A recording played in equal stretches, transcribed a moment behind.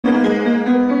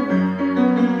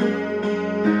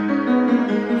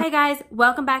guys,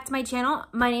 welcome back to my channel.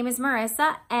 My name is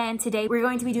Marissa and today we're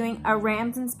going to be doing a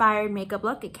Rams inspired makeup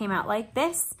look. It came out like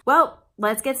this. Well,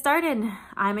 let's get started.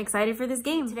 I'm excited for this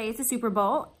game. Today is the Super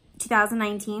Bowl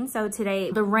 2019, so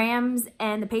today the Rams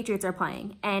and the Patriots are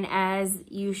playing. And as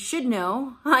you should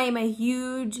know, I am a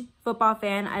huge football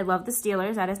fan. I love the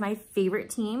Steelers. That is my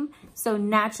favorite team. So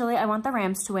naturally, I want the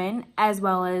Rams to win, as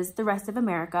well as the rest of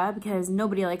America, because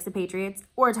nobody likes the Patriots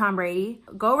or Tom Brady.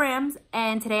 Go Rams.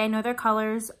 And today I know their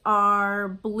colors are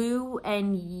blue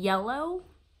and yellow,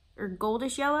 or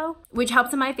goldish yellow, which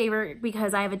helps in my favor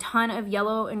because I have a ton of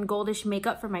yellow and goldish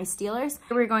makeup for my Steelers.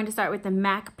 We're going to start with the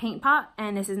MAC paint pot,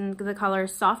 and this is in the color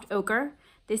Soft Ochre.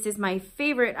 This is my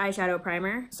favorite eyeshadow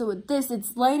primer. So with this,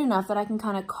 it's light enough that I can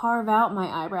kind of carve out my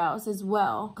eyebrows as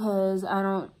well, because I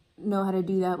don't know how to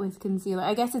do that with concealer.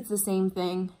 I guess it's the same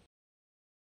thing.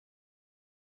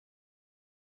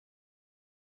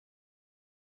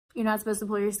 You're not supposed to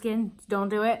pull your skin, don't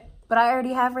do it. But I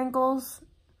already have wrinkles,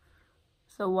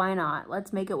 so why not?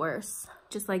 Let's make it worse.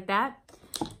 Just like that.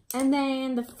 And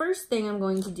then the first thing I'm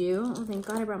going to do, oh thank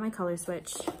God I brought my color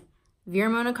switch.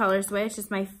 Vera color switch is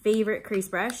my favorite crease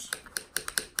brush.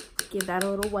 Give that a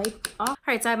little wipe off. All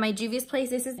right, so I have my Juvia's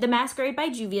Place. This is the Masquerade by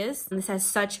Juvia's. And this has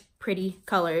such pretty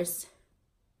colors.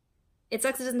 It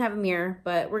sucks it doesn't have a mirror,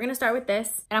 but we're gonna start with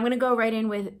this. And I'm gonna go right in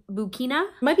with Burkina.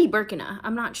 It might be Burkina,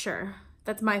 I'm not sure.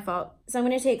 That's my fault. So I'm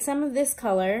gonna take some of this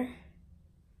color,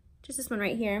 just this one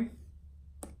right here,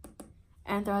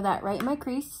 and throw that right in my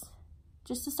crease,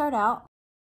 just to start out.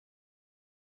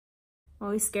 I'm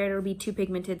always scared it'll be too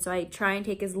pigmented, so I try and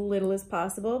take as little as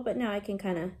possible, but now I can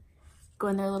kind of go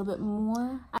in there a little bit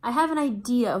more. I have an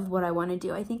idea of what I want to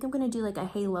do. I think I'm going to do like a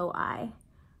halo eye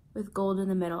with gold in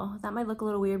the middle. That might look a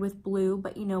little weird with blue,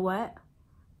 but you know what?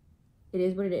 It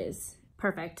is what it is.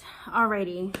 Perfect.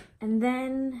 Alrighty. And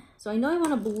then, so I know I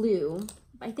want a blue,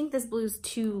 but I think this blue's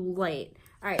too light.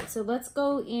 All right, so let's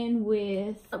go in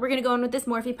with, we're gonna go in with this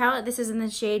Morphe palette. This is in the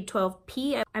shade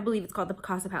 12P. I believe it's called the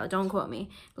Picasso palette, don't quote me.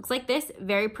 Looks like this,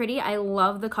 very pretty. I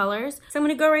love the colors. So I'm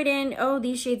gonna go right in, oh,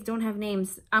 these shades don't have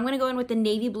names. I'm gonna go in with the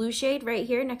navy blue shade right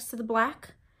here next to the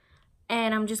black.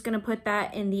 And I'm just gonna put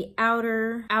that in the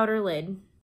outer lid.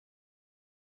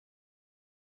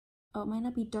 Oh, it might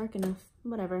not be dark enough,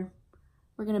 whatever.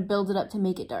 We're gonna build it up to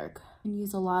make it dark and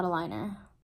use a lot of liner.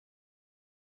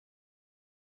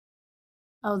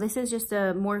 Oh, this is just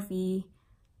a Morphe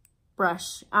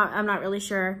brush. I'm not really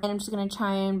sure. And I'm just gonna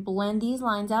try and blend these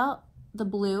lines out, the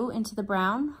blue into the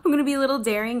brown. I'm gonna be a little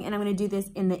daring and I'm gonna do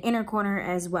this in the inner corner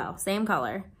as well. Same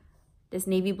color, this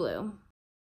navy blue.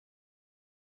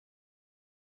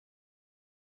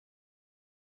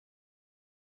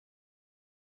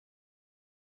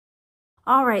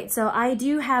 All right, so I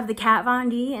do have the Kat Von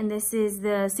D, and this is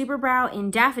the Super Brow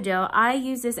in Daffodil. I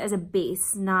use this as a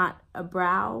base, not a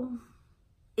brow.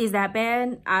 Is that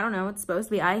bad? I don't know. It's supposed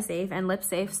to be eye safe and lip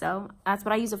safe, so that's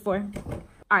what I use it for.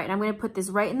 All right, I'm gonna put this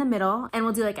right in the middle and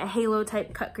we'll do like a halo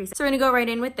type cut crease. So we're gonna go right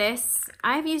in with this.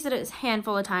 I've used it a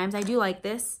handful of times. I do like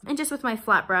this. And just with my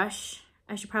flat brush,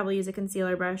 I should probably use a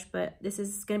concealer brush, but this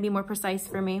is gonna be more precise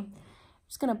for me. I'm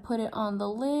just gonna put it on the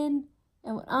lid,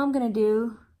 and what I'm gonna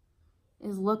do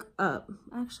is look up.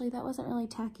 Actually, that wasn't really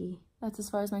tacky. That's as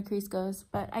far as my crease goes,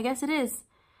 but I guess it is.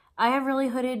 I have really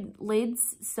hooded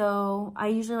lids, so I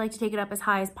usually like to take it up as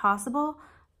high as possible,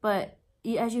 but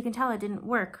as you can tell, it didn't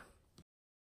work.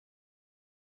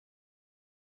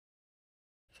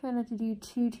 Try not to do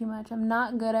too much. I'm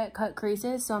not good at cut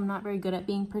creases, so I'm not very good at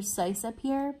being precise up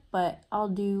here, but I'll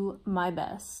do my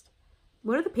best.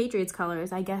 What are the Patriots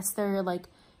colors? I guess they're like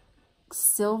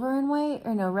silver and white,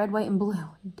 or no, red, white, and blue.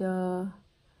 Duh.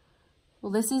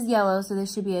 Well, this is yellow, so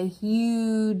this should be a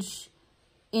huge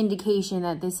indication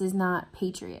that this is not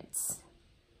Patriots.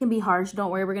 It can be harsh, don't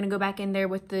worry. We're gonna go back in there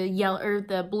with the yellow or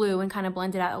the blue and kind of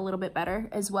blend it out a little bit better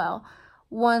as well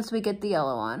once we get the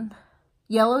yellow on.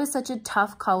 Yellow is such a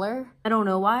tough color. I don't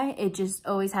know why, it just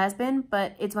always has been,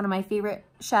 but it's one of my favorite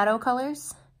shadow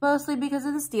colors, mostly because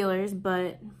of the Steelers,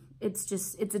 but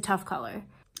it's a tough color.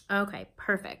 Okay,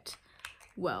 perfect.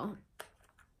 Well,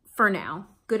 for now,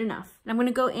 good enough. I'm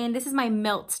gonna go in, this is my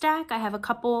melt stack. I have a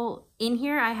couple in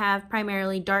here. I have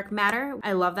primarily Dark Matter.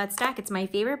 I love that stack, it's my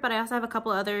favorite, but I also have a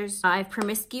couple others. I have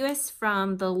Promiscuous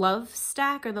from the Love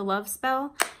stack or the Love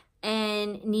Spell,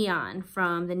 and Neon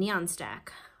from the Neon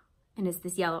stack. And it's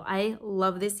this yellow. I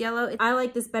love this yellow. I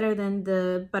like this better than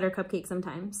the Butter Cupcake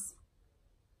sometimes.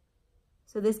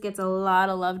 So this gets a lot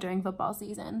of love during football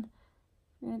season.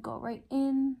 I'm gonna go right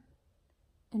in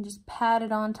and just pat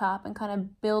it on top and kind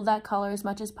of build that color as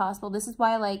much as possible. This is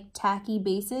why I like tacky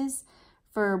bases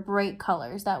for bright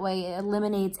colors. That way it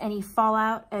eliminates any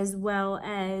fallout as well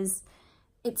as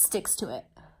it sticks to it.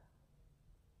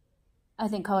 I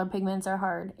think color pigments are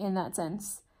hard in that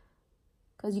sense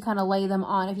because you kind of lay them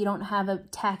on. If you don't have a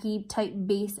tacky type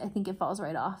base, I think it falls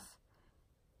right off.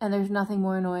 And there's nothing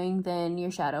more annoying than your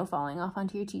shadow falling off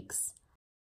onto your cheeks.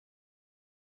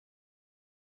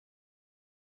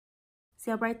 See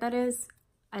how bright that is?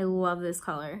 I love this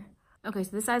color. Okay,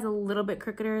 so this eye's a little bit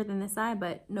crookeder than this eye,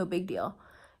 but no big deal.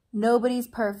 Nobody's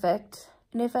perfect.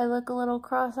 And if I look a little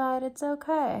cross-eyed, it's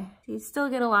okay. You still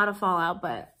get a lot of fallout,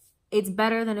 but it's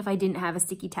better than if I didn't have a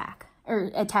sticky tack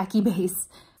or a tacky base.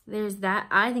 There's that.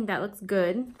 I think that looks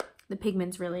good. The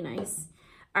pigment's really nice.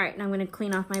 All right, now I'm gonna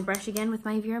clean off my brush again with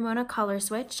my Vera color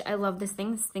switch. I love this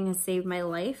thing. This thing has saved my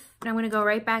life. And I'm gonna go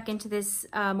right back into this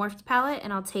Morphe palette,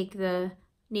 and I'll take the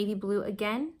navy blue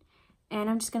again. And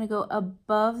I'm just gonna go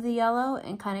above the yellow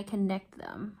and kind of connect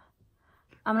them.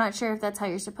 I'm not sure if that's how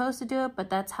you're supposed to do it, but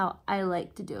that's how I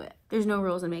like to do it. There's no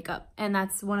rules in makeup, and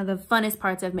that's one of the funnest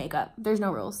parts of makeup. There's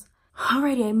no rules.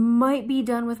 Alrighty, I might be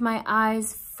done with my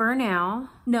eyes for now.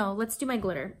 No, let's do my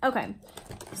glitter. Okay,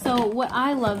 so what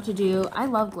I love to do, I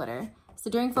love glitter. So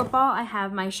during football, I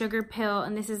have my sugar pill,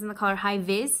 and this is in the color High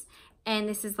Vis, and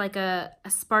this is like a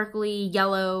sparkly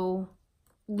yellow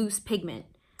loose pigment.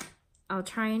 I'll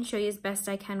try and show you as best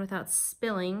I can without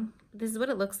spilling. This is what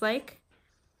it looks like.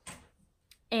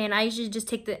 And I usually just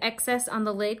take the excess on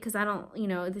the lid because I don't, you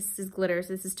know, this is glitter,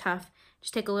 so this is tough.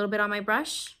 Just take a little bit on my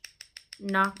brush,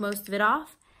 knock most of it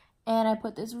off, and I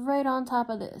put this right on top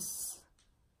of this.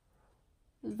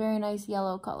 Very nice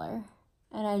yellow color.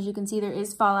 And as you can see, there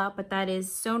is fallout, but that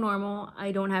is so normal.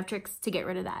 I don't have tricks to get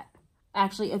rid of that.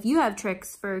 Actually, if you have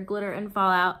tricks for glitter and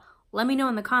fallout, let me know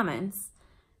in the comments.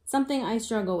 Something I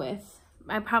struggle with.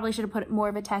 I probably should have put more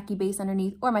of a tacky base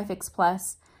underneath or my Fix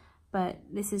Plus, but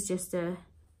this is just a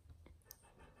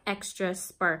extra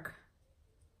spark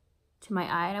to my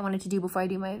eye, and I wanted to do before I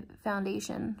do my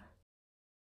foundation.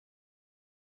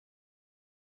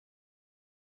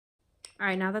 All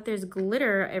right, now that there's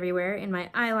glitter everywhere in my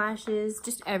eyelashes,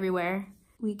 just everywhere,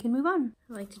 we can move on.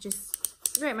 I like to just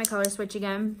write my color switch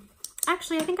again.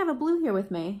 Actually, I think I have a blue here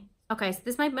with me. Okay, so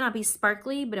this might not be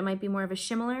sparkly, but it might be more of a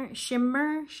shimmer.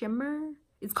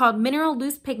 It's called Mineral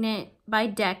Loose Pigment by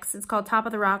Dex. It's called Top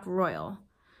of the Rock Royal.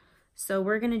 So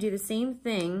we're gonna do the same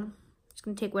thing. Just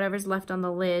gonna take whatever's left on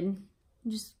the lid.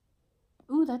 Just,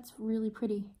 ooh, that's really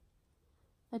pretty.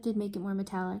 That did make it more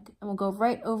metallic. And we'll go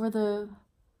right over the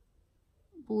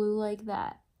blue like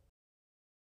that.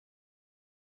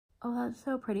 Oh, that's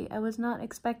so pretty. I was not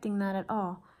expecting that at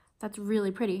all. That's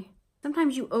really pretty.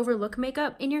 Sometimes you overlook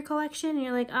makeup in your collection and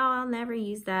you're like, oh, I'll never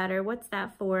use that, or what's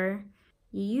that for?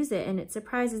 You use it and it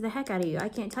surprises the heck out of you. I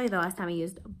can't tell you the last time I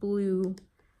used blue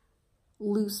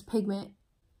loose pigment.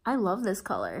 I love this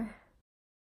color.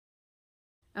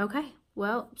 Okay,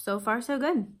 well, so far so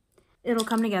good. It'll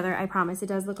come together, I promise. It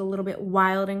does look a little bit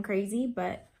wild and crazy,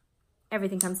 but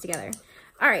everything comes together.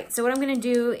 All right, so what I'm gonna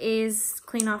do is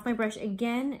clean off my brush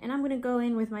again, and I'm gonna go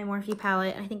in with my Morphe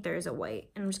palette. I think there is a white,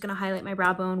 and I'm just gonna highlight my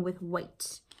brow bone with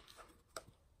white.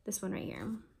 This one right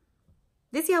here.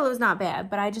 This yellow is not bad,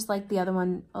 but I just like the other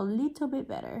one a little bit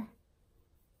better.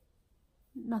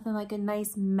 Nothing like a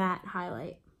nice matte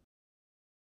highlight.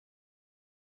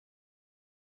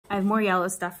 I have more yellow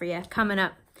stuff for you coming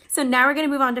up. So now we're gonna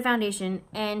move on to foundation,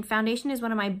 and foundation is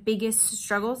one of my biggest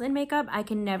struggles in makeup. I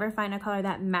can never find a color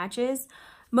that matches,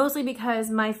 mostly because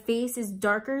my face is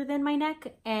darker than my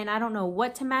neck, and I don't know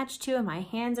what to match to, and my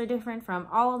hands are different from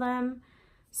all of them.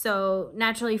 So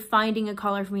naturally finding a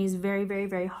color for me is very, very,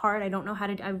 very hard. I don't know how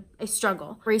to, I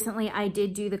struggle. Recently I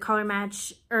did do the color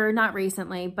match, or not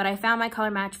recently, but I found my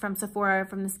color match from Sephora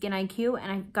from the Skin IQ, and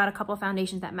I got a couple of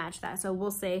foundations that match that. So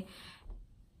we'll see.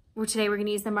 Today we're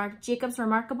gonna use the Marc Jacobs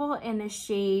Remarcable in the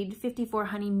shade 54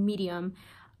 Honey Medium.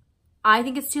 I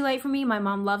think it's too light for me. My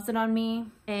mom loves it on me,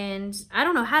 and I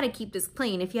don't know how to keep this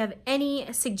clean. If you have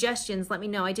any suggestions, let me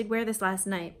know. I did wear this last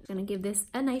night. I'm gonna give this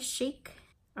a nice shake.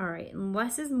 All right, and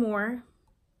less is more.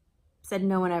 Said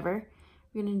no one ever.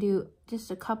 We're gonna do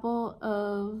just a couple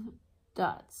of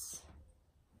dots.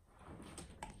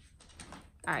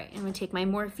 All right, I'm gonna take my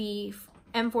Morphe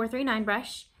M439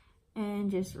 brush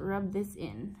and just rub this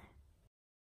in.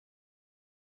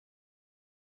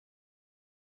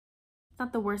 It's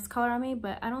not the worst color on me,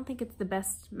 but I don't think it's the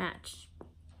best match.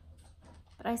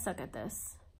 But I suck at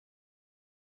this.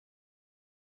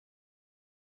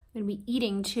 I'm gonna be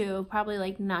eating too, probably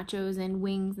like nachos and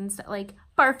wings and stuff, like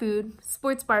bar food,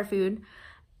 sports bar food.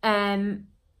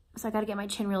 So I gotta get my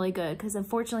chin really good, because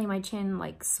unfortunately my chin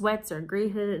like sweats or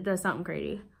greases, it does something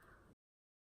crazy.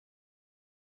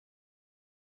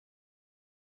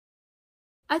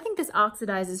 I think this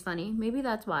oxidizes funny. Maybe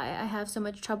that's why I have so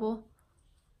much trouble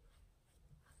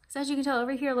So as you can tell,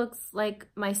 over here looks like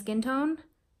my skin tone,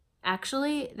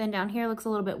 actually. Then down here looks a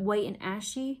little bit white and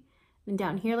ashy. Then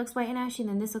down here looks white and ashy, and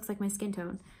then this looks like my skin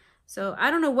tone. So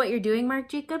I don't know what you're doing, Marc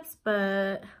Jacobs,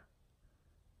 but...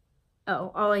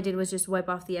 Oh, all I did was just wipe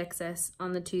off the excess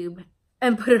on the tube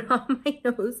and put it on my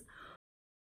nose.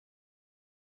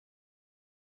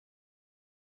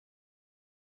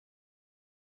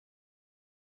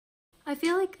 I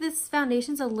feel like this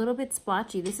foundation's a little bit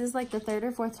splotchy. This is like the third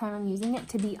or fourth time I'm using it,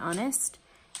 to be honest.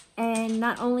 And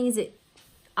not only is it,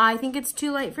 I think it's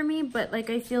too light for me, but like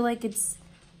I feel like it's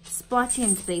splotchy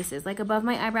in places. Like above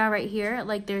my eyebrow right here,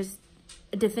 like there's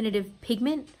a definitive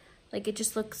pigment. Like it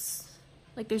just looks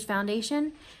like there's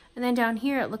foundation. And then down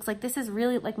here, it looks like this is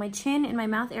really, like my chin and my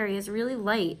mouth area is really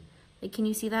light. Like, can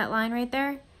you see that line right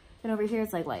there? And over here,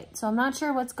 it's like light. So I'm not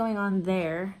sure what's going on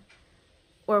there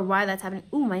or why that's happening.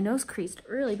 Ooh, my nose creased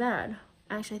really bad.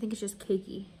 Actually, I think it's just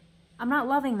cakey. I'm not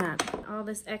loving that. All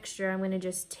this extra, I'm gonna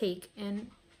just take and...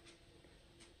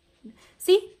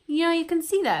 See? You know, you can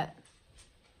see that.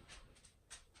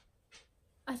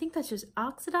 I think that's just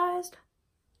oxidized.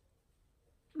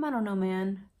 I don't know,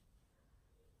 man.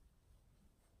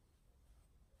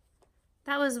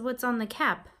 That was what's on the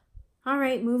cap. All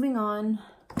right, moving on.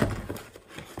 I'm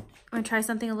gonna try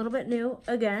something a little bit new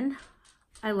again.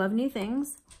 I love new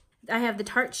things. I have the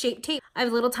Tarte Shape Tape. I have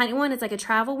a little tiny one. It's like a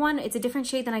travel one. It's a different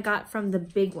shade than I got from the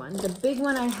big one. The big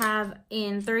one I have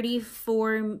in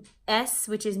 34S,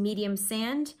 which is medium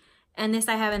sand. And this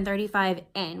I have in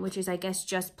 35N, which is, I guess,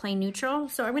 just plain neutral.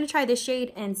 So I'm gonna try this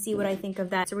shade and see what I think of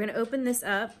that. So we're gonna open this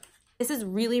up. This is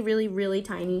really, really, really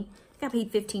tiny. I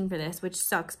paid $15 for this, which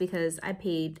sucks because I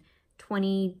paid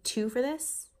 $22 for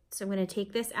this. So I'm gonna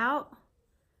take this out.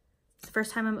 It's the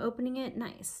first time I'm opening it.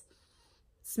 Nice.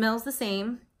 Smells the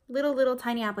same. Little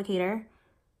tiny applicator.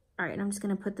 All right, I'm just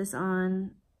gonna put this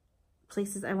on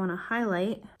places I wanna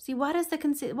highlight. See, why does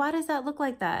that look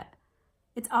like that?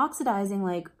 It's oxidizing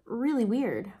like really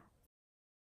weird.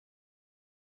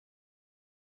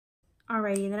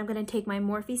 Alrighty, and then I'm gonna take my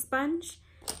Morphe sponge.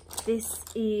 This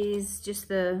is just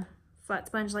the flat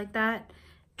sponge like that.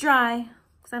 Dry,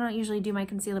 because I don't usually do my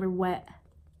concealer wet.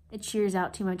 It shears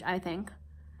out too much, I think.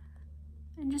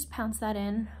 And just pounce that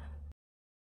in.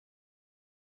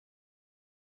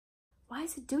 Why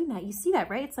is it doing that? You see that,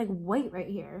 right? It's like white right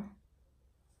here.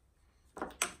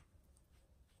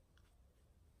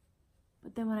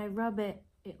 But then when I rub it,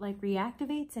 it like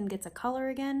reactivates and gets a color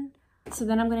again. So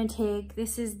then I'm gonna take,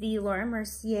 this is the Laura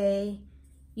Mercier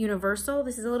Universal.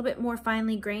 This is a little bit more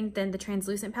finely grained than the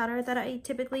translucent powder that I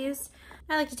typically use.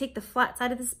 I like to take the flat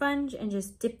side of the sponge and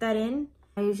just dip that in.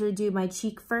 I usually do my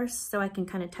cheek first so I can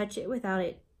kind of touch it without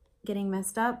it getting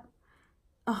messed up.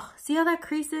 Oh, see how that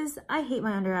creases? I hate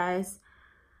my under eyes.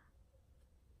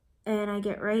 And I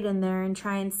get right in there and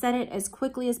try and set it as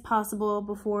quickly as possible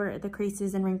before the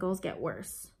creases and wrinkles get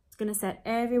worse. It's gonna set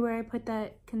everywhere I put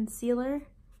that concealer.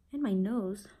 And my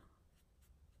nose.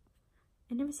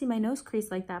 I never seen my nose crease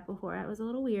like that before. That was a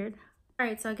little weird. All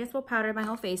right, so I guess we'll powder my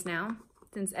whole face now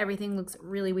since everything looks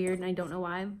really weird and I don't know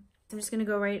why. I'm just gonna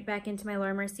go right back into my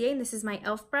Laura Mercier, and this is my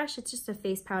e.l.f. brush. It's just a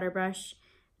face powder brush.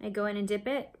 I go in and dip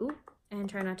it, ooh, and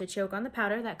try not to choke on the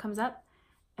powder that comes up,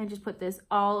 and just put this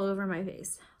all over my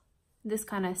face. This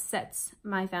kind of sets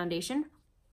my foundation.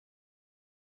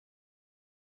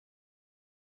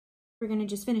 We're gonna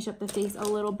just finish up the face a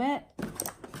little bit.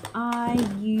 I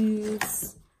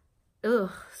use,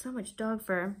 ugh, so much dog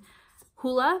fur.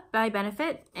 Hoola by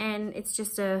Benefit, and it's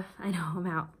just a, I know I'm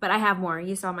out, but I have more.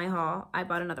 You saw my haul. I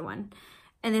bought another one.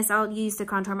 And this I'll use to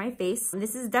contour my face.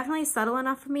 This is definitely subtle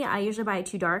enough for me. I usually buy it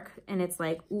too dark, and it's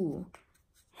like, ooh,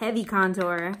 heavy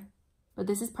contour. But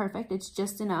this is perfect. It's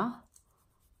just enough,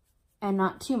 and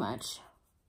not too much.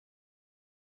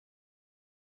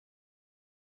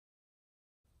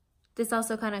 This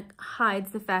also kind of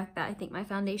hides the fact that I think my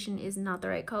foundation is not the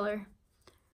right color.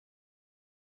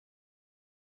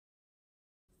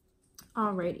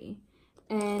 Alrighty,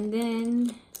 and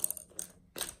then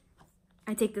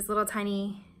I take this little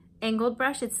tiny angled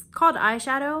brush. It's called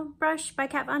Eyeshadow Brush by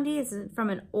Kat Von D. It's from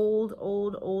an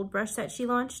old brush set she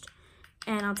launched.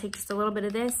 And I'll take just a little bit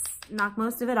of this, knock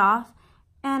most of it off,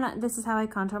 and this is how I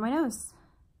contour my nose.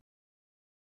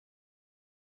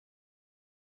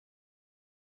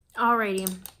 Alrighty,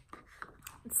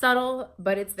 it's subtle,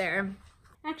 but it's there.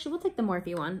 Actually, we'll take the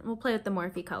Morphe one. We'll play with the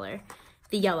Morphe color,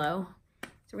 the yellow.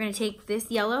 So we're gonna take this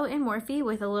yellow in Morphe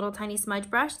with a little tiny smudge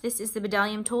brush. This is the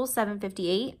Bdellium Tool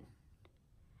 758.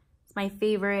 It's my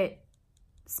favorite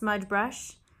smudge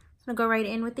brush. I'm gonna go right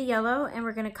in with the yellow, and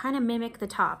we're gonna kind of mimic the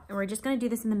top, and we're just gonna do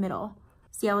this in the middle.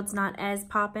 See how it's not as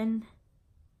poppin'?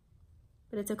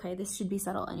 But it's okay, this should be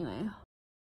subtle anyway.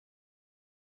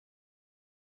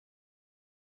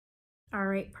 All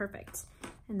right, perfect.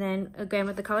 And then again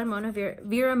with the color Mona,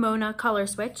 Vera Mona color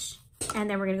switch. And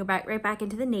then we're gonna go right back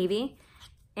into the navy.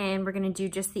 And we're gonna do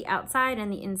just the outside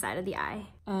and the inside of the eye.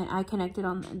 And I connected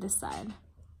on this side.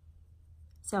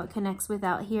 So it connects with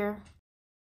out here.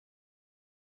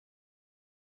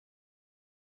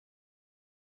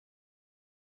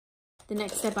 The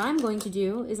next step I'm going to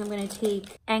do is I'm going to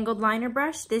take angled liner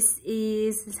brush. This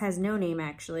has no name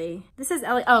actually. This is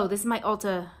LA, oh, this is my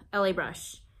Ulta LA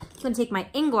brush. I'm going to take my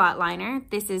Inglot liner.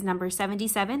 This is number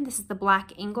 77. This is the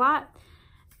black Inglot.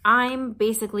 I'm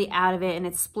basically out of it and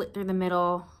it's split through the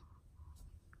middle.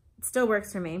 It still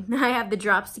works for me. I have the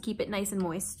drops to keep it nice and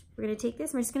moist. We're going to take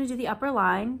this, we're just going to do the upper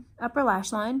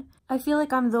lash line. I feel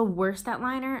like I'm the worst at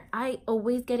liner. I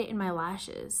always get it in my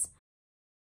lashes.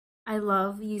 I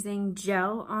love using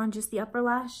gel on just the upper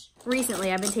lash.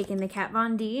 Recently, I've been taking the Kat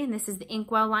Von D, and this is the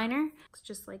Inkwell liner. It's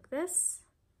just like this.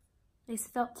 Nice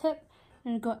felt tip.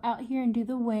 I'm gonna go out here and do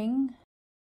the wing.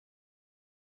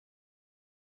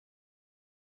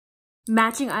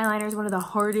 Matching eyeliner is one of the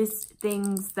hardest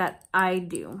things that I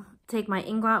do. Take my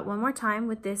Inglot one more time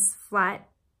with this flat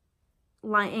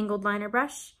angled liner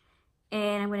brush.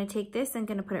 And I'm going to take this and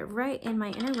going to put it right in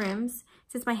my inner rims.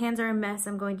 Since my hands are a mess,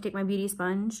 I'm going to take my beauty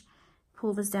sponge,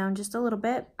 pull this down just a little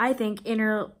bit. I think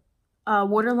inner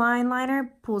waterline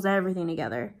liner pulls everything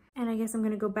together. And I guess I'm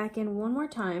going to go back in one more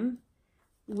time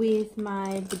with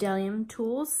my Bdellium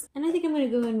tools. And I think I'm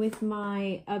going to go in with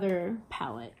my other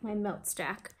palette, my Melt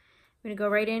Stack. I'm going to go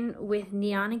right in with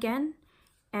Neon again.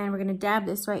 And we're going to dab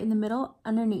this right in the middle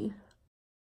underneath.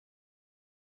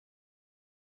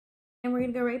 And we're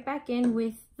gonna go right back in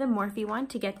with the Morphe one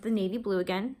to get the navy blue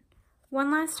again.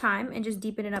 One last time and just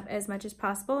deepen it up as much as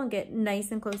possible and get nice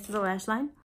and close to the lash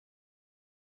line.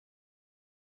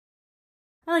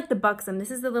 I like the Buxom.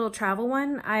 This is the little travel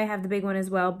one. I have the big one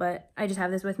as well, but I just have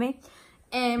this with me.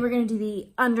 And we're gonna do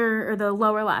the under or the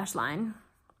lower lash line.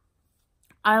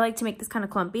 I like to make this kind of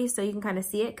clumpy so you can kind of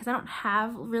see it because I don't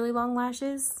have really long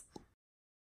lashes.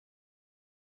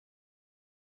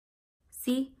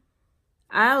 See?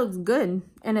 That looks good,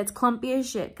 and it's clumpy as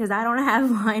shit because I don't have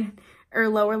line or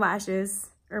lower lashes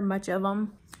or much of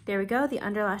them. There we go, the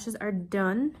under lashes are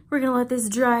done. We're gonna let this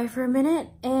dry for a minute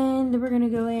and we're gonna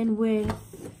go in with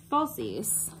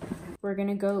falsies. We're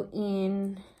gonna go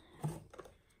in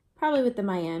probably with the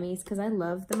Miamis because I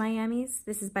love the Miamis.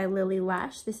 This is by Lily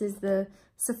Lash. This is the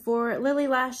Sephora, Lily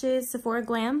Lashes Sephora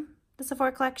Glam, the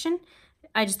Sephora collection.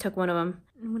 I just took one of them.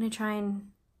 I'm gonna try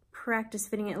and practice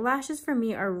fitting it. Lashes for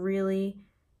me are really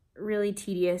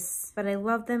tedious, but I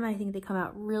love them. I think they come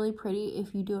out really pretty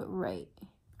if you do it right.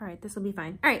 All right, this will be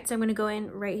fine. All right, so I'm gonna go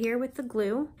in right here with the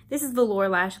glue. This is the Velour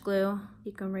Lash Glue.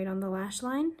 You come right on the lash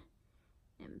line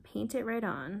and paint it right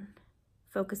on,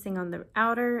 focusing on the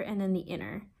outer and then the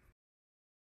inner.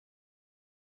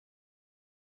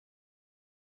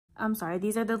 I'm sorry,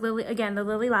 these are the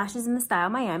Lily Lashes in the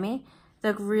style Miami. They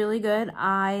look really good.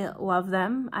 I love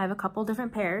them. I have a couple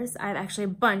different pairs. I have actually a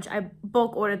bunch. I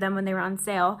bulk ordered them when they were on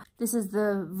sale. This is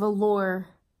the Velour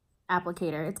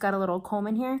applicator. It's got a little comb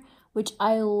in here, which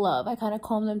I love. I kind of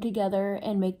comb them together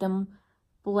and make them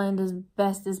blend as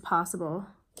best as possible.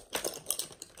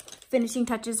 Finishing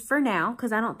touches for now,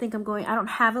 because I don't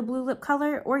have a blue lip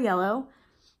color or yellow.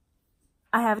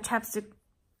 I have a chapstick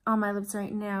on my lips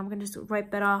right now. I'm gonna just wipe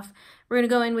that off. We're gonna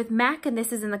go in with MAC, and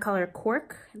this is in the color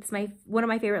Cork. It's one of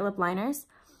my favorite lip liners.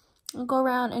 I'll go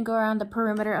around the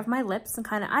perimeter of my lips and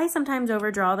I sometimes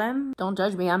overdraw them. Don't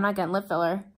judge me, I'm not getting lip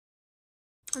filler.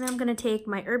 And then I'm gonna take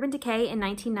my Urban Decay in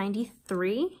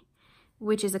 1993,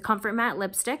 which is a Comfort Matte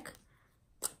lipstick.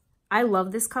 I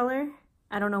love this color.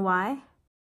 I don't know why.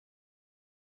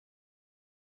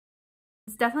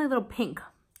 It's definitely a little pink,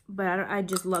 but I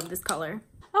just love this color.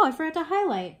 Oh, I forgot to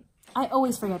highlight. I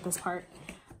always forget this part.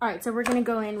 All right, so we're gonna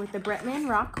go in with the Bretman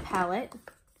Rock palette,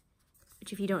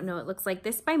 which if you don't know, it looks like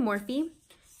this by Morphe.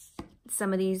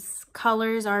 Some of these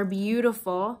colors are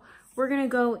beautiful. We're gonna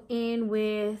go in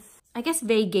with, I guess,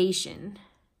 Vacation.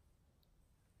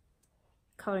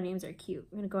 Color names are cute.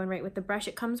 I'm gonna go in right with the brush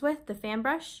it comes with, the fan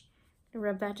brush. I'm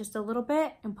gonna rub that just a little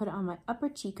bit and put it on my upper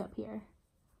cheek up here.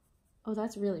 Oh,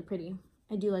 that's really pretty.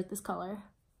 I do like this color.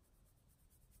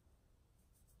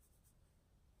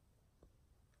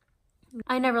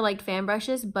 I never liked fan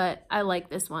brushes, but I like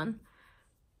this one.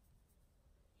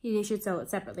 They should sell it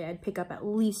separately. I'd pick up at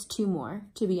least 2 more,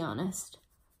 to be honest.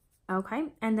 Okay,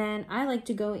 and then I like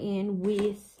to go in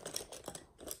with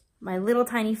my little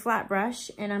tiny flat brush,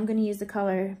 and I'm gonna use the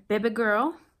color Baby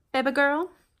Girl. Baby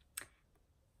Girl.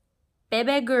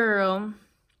 Baby Girl.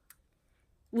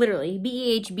 Literally,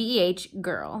 B-E-H,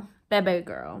 girl. Baby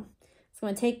Girl. So I'm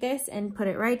gonna take this and put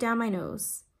it right down my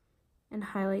nose. and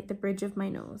highlight the bridge of my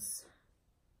nose.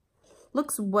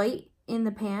 Looks white in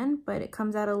the pan, but it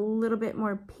comes out a little bit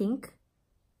more pink.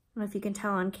 I don't know if you can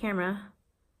tell on camera.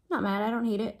 Not mad, I don't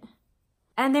hate it.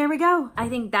 And there we go. I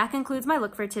think that concludes my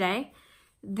look for today.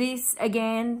 This,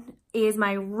 again, is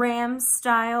my Rams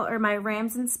style, or my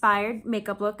Rams inspired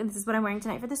makeup look, and this is what I'm wearing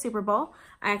tonight for the Super Bowl.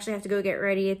 I actually have to go get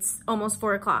ready. It's almost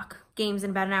 4 o'clock. Game's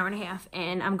in about an hour and a half,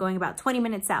 and I'm going about 20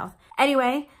 minutes south.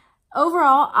 Anyway,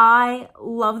 overall, I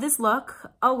love this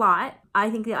look a lot. I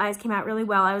think the eyes came out really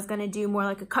well. I was gonna do more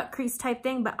like a cut crease type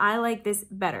thing, but I like this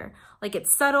better. Like,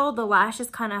 it's subtle, the lashes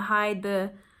kind of hide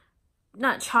the,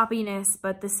 not choppiness,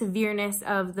 but the severeness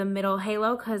of the middle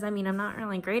halo, because I mean, I'm not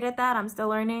really great at that. I'm still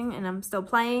learning and I'm still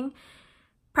playing.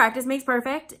 Practice makes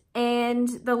perfect, and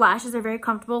the lashes are very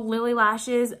comfortable. Lily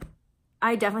lashes,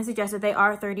 I definitely suggest that they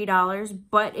are $30,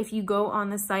 but if you go on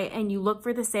the site and you look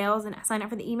for the sales and sign up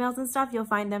for the emails and stuff, you'll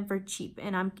find them for cheap,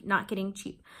 and I'm not kidding,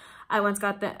 cheap. I once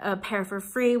got a pair for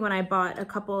free when I bought a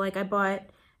couple, like I bought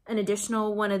an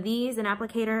additional one of these, an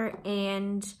applicator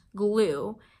and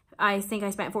glue. I think I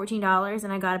spent $14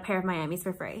 and I got a pair of Miamis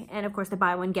for free. And of course the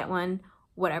buy one, get one,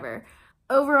 whatever.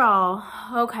 Overall,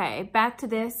 okay, back to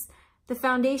this. The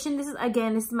foundation, this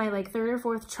is my like 3rd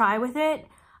or 4th try with it.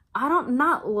 I'm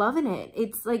not loving it.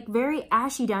 It's like very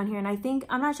ashy down here, and I think,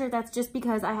 I'm not sure if that's just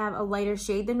because I have a lighter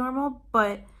shade than normal,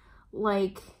 but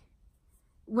like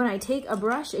when I take a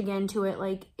brush again to it,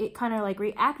 like it kind of like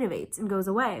reactivates and goes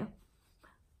away.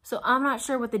 So I'm not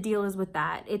sure what the deal is with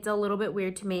that. It's a little bit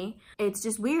weird to me. It's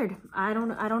just weird. I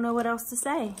don't know what else to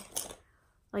say.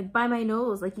 Like by my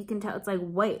nose, like you can tell it's like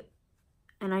white,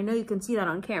 and I know you can see that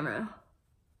on camera.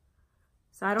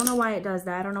 So I don't know why it does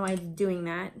that. I don't know why it's doing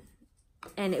that.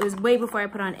 And it was way before I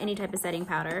put on any type of setting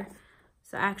powder.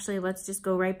 So actually, let's just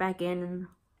go right back in and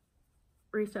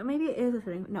reset. Maybe it is a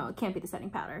setting. No, it can't be the setting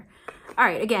powder. All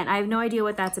right, again, I have no idea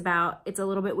what that's about. It's a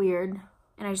little bit weird.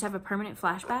 And I just have a permanent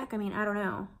flashback. I mean, I don't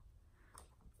know.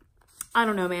 I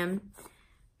don't know, man.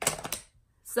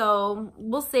 So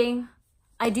we'll see.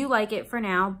 I do like it for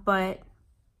now, but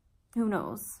who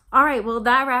knows? All right, well,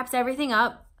 that wraps everything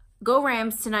up. Go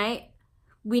Rams tonight.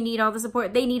 We need all the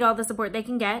support. They need all the support they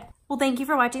can get. Well, thank you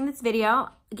for watching this video.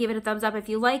 Give it a thumbs up if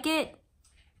you like it.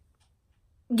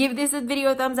 Give this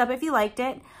video a thumbs up if you liked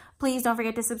it. Please don't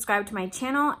forget to subscribe to my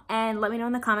channel and let me know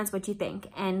in the comments what you think.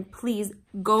 And please,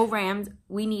 go Rams.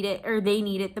 We need it, or they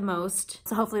need it the most.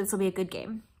 So hopefully this will be a good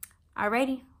game.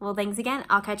 Alrighty. Well, thanks again.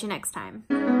 I'll catch you next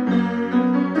time.